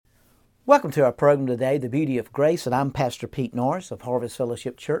Welcome to our program today, The Beauty of Grace, and I'm Pastor Pete Norris of Harvest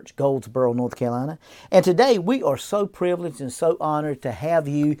Fellowship Church, Goldsboro, North Carolina. And today we are so privileged and so honored to have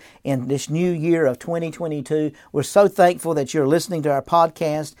you in this new year of 2022. We're so thankful that you're listening to our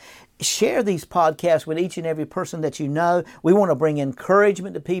podcast. Share these podcasts with each and every person that you know. We want to bring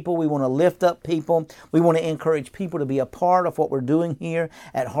encouragement to people. We want to lift up people. We want to encourage people to be a part of what we're doing here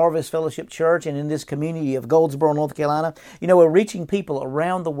at Harvest Fellowship Church and in this community of Goldsboro, North Carolina. You know, we're reaching people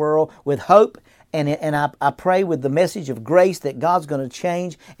around the world with hope. And I pray with the message of grace that God's going to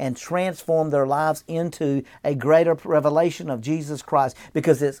change and transform their lives into a greater revelation of Jesus Christ,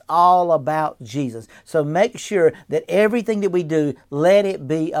 because it's all about Jesus. So make sure that everything that we do, let it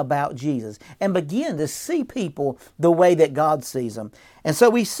be about Jesus, and begin to see people the way that God sees them. And so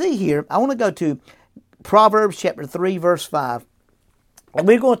we see here, I want to go to Proverbs chapter 3, verse 5. And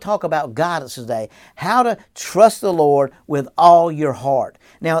we're going to talk about guidance today, how to trust the Lord with all your heart.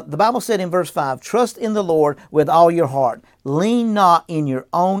 Now, the Bible said in verse 5, trust in the Lord with all your heart. Lean not in your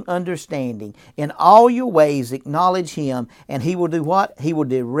own understanding. In all your ways acknowledge Him, and He will do what? He will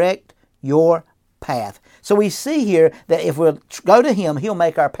direct your path. So we see here that if we'll go to Him, He'll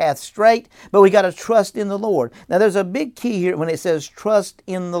make our path straight, but we got to trust in the Lord. Now there's a big key here when it says trust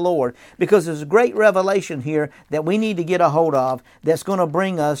in the Lord, because there's a great revelation here that we need to get a hold of that's going to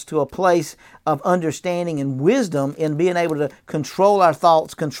bring us to a place of understanding and wisdom in being able to control our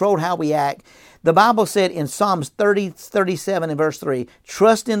thoughts, control how we act. The Bible said in Psalms 37 and verse 3,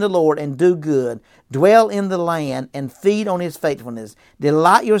 trust in the Lord and do good, dwell in the land and feed on His faithfulness.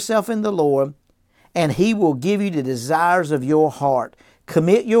 Delight yourself in the Lord, and He will give you the desires of your heart.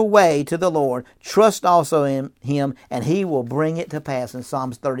 Commit your way to the Lord. Trust also in Him, and He will bring it to pass, in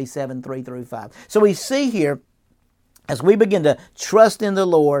Psalms 37, 3 through 5. So we see here, as we begin to trust in the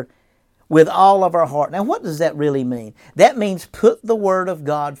Lord with all of our heart. Now, what does that really mean? That means put the Word of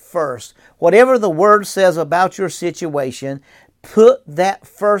God first. Whatever the Word says about your situation, put that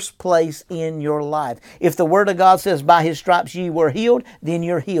first place in your life. If the Word of God says, by His stripes ye were healed, then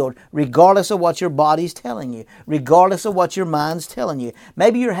you're healed, regardless of what your body's telling you, regardless of what your mind's telling you.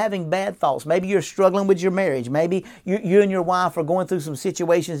 Maybe you're having bad thoughts. Maybe you're struggling with your marriage. Maybe you and your wife are going through some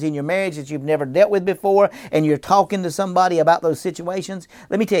situations in your marriage that you've never dealt with before, and you're talking to somebody about those situations.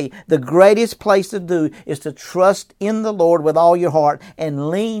 Let me tell you, the greatest place to do is to trust in the Lord with all your heart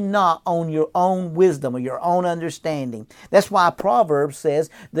and lean not on your own wisdom or your own understanding. That's why Proverbs says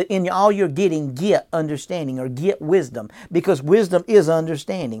that in all you're getting, get understanding or get wisdom, because wisdom is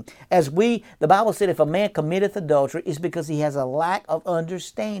understanding. The Bible said, if a man committeth adultery, it's because he has a lack of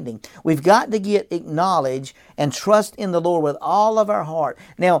understanding. We've got to acknowledge and trust in the Lord with all of our heart.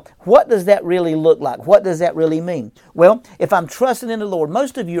 Now, what does that really look like? What does that really mean? Well, if I'm trusting in the Lord,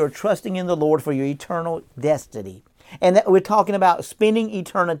 most of you are trusting in the Lord for your eternal destiny. And that we're talking about spending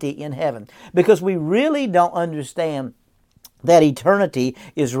eternity in heaven, because we really don't understand that eternity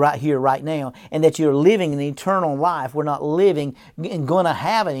is right here, right now, and that you're living an eternal life. We're not living and going to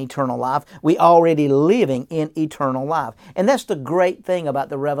have an eternal life. We already living in eternal life. And that's the great thing about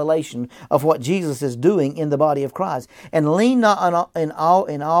the revelation of what Jesus is doing in the body of Christ. And lean not in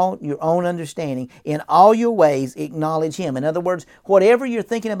all your own understanding. In all your ways acknowledge Him. In other words, whatever you're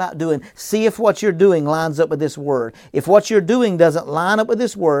thinking about doing, see if what you're doing lines up with this Word. If what you're doing doesn't line up with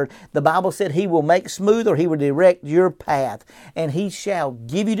this Word, the Bible said He will make smooth, or He will direct your path, and He shall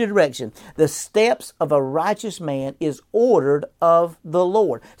give you the direction. The steps of a righteous man is ordered of the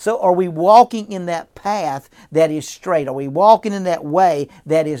Lord. So are we walking in that path that is straight? Are we walking in that way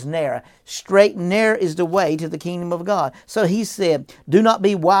that is narrow? Straight and narrow is the way to the kingdom of God. So He said, do not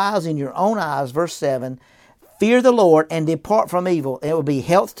be wise in your own eyes, verse 7. Fear the Lord and depart from evil. It will be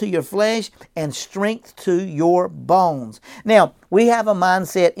health to your flesh and strength to your bones. Now, we have a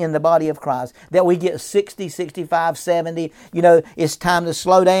mindset in the body of Christ that we get 60, 65, 70. You know, it's time to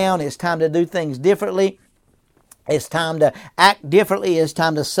slow down. It's time to do things differently. It's time to act differently. It's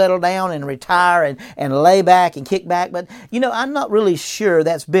time to settle down and retire and lay back and kick back. But, you know, I'm not really sure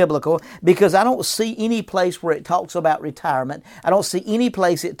that's biblical, because I don't see any place where it talks about retirement. I don't see any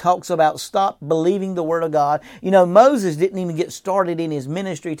place it talks about stop believing the Word of God. You know, Moses didn't even get started in his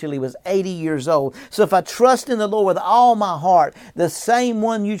ministry till he was 80 years old. So if I trust in the Lord with all my heart, the same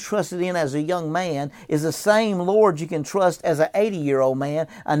one you trusted in as a young man is the same Lord you can trust as an 80-year-old man,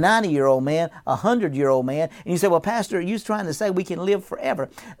 a 90-year-old man, a 100-year-old man. And you say, well, well, Pastor, you're trying to say we can live forever.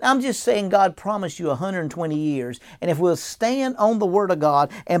 I'm just saying God promised you 120 years. And if we'll stand on the Word of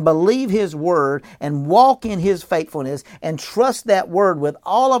God and believe His Word and walk in His faithfulness and trust that Word with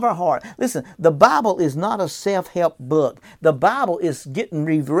all of our heart. Listen, the Bible is not a self-help book. The Bible is getting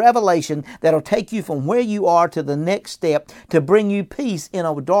revelation that'll take you from where you are to the next step to bring you peace in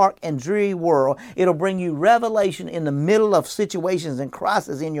a dark and dreary world. It'll bring you revelation in the middle of situations and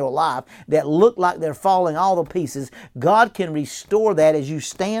crises in your life that look like they're falling all to pieces. God can restore that as you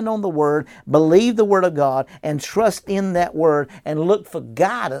stand on the Word, believe the Word of God, and trust in that Word and look for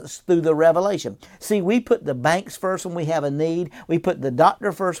guidance through the revelation. See, we put the banks first when we have a need. We put the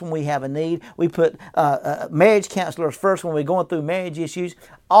doctor first when we have a need. We put marriage counselors first when we're going through marriage issues.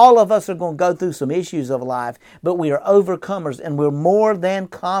 All of us are going to go through some issues of life, but we are overcomers and we're more than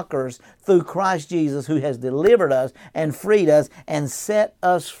conquerors through Christ Jesus, who has delivered us and freed us and set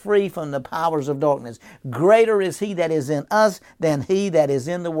us free from the powers of darkness. Greater is He that is in us than he that is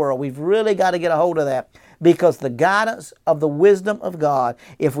in the world. We've really got to get a hold of that, because the guidance of the wisdom of God,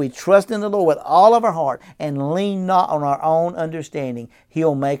 if we trust in the Lord with all of our heart and lean not on our own understanding,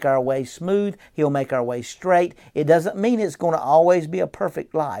 He'll make our way smooth. He'll make our way straight. It doesn't mean it's going to always be a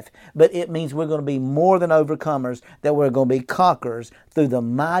perfect life, but it means we're going to be more than overcomers, that we're going to be conquerors through the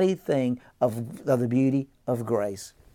mighty thing of the beauty of grace.